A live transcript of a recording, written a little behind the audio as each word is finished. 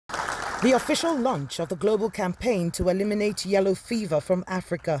The official launch of the global campaign to eliminate yellow fever from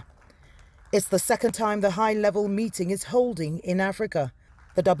Africa. It's the second time the high-level meeting is holding in Africa.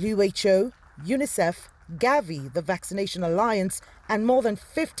 The W.H.O, UNICEF, Gavi, the Vaccination Alliance, and more than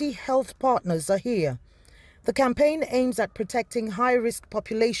 50 health partners are here. The campaign aims at protecting high-risk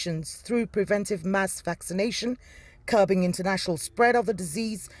populations through preventive mass vaccination, curbing international spread of the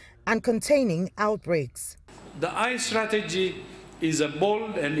disease, and containing outbreaks. The I strategy is a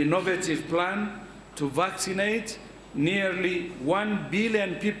bold and innovative plan to vaccinate nearly 1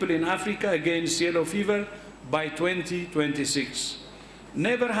 billion people in Africa against yellow fever by 2026.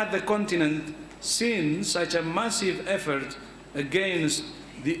 Never had the continent seen such a massive effort against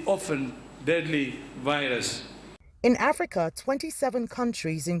the often deadly virus. In Africa, 27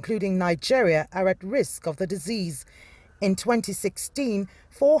 countries, including Nigeria, are at risk of the disease. In 2016,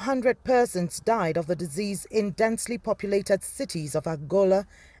 400 persons died of the disease in densely populated cities of Angola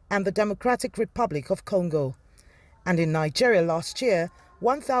and the Democratic Republic of Congo. And in Nigeria last year,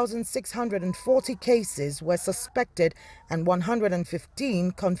 1,640 cases were suspected and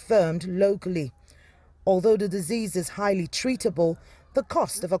 115 confirmed locally. Although the disease is highly treatable, the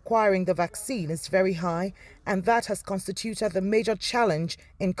cost of acquiring the vaccine is very high, and that has constituted the major challenge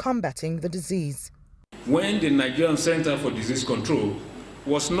in combating the disease. When the Nigerian Center for Disease Control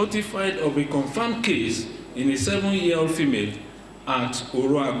was notified of a confirmed case in a 7-year-old female at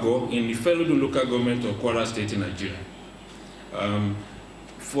Oroago in the Ifelodun local government of Kwara State in Nigeria.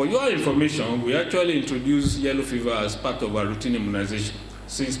 For your information, we actually introduced yellow fever as part of our routine immunization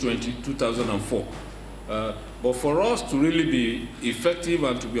since 2004. But for us to really be effective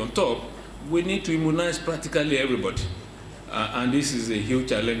and to be on top, we need to immunize practically everybody. And this is a huge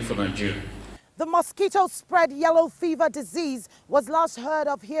challenge for Nigeria. The mosquito-spread yellow fever disease was last heard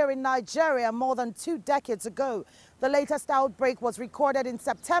of here in Nigeria more than 2 decades ago. The latest outbreak was recorded in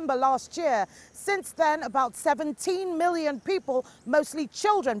September last year. Since then, about 17 million people, mostly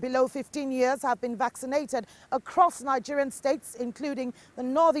children below 15 years, have been vaccinated across Nigerian states, including the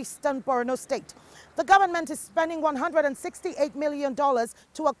northeastern Borno state. The government is spending $168 million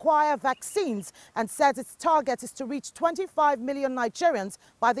to acquire vaccines and says its target is to reach 25 million Nigerians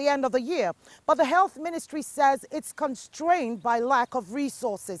by the end of the year. But the health ministry says it's constrained by lack of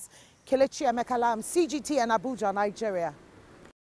resources. Kelechi, Emekalam, CGTN, Abuja, Nigeria.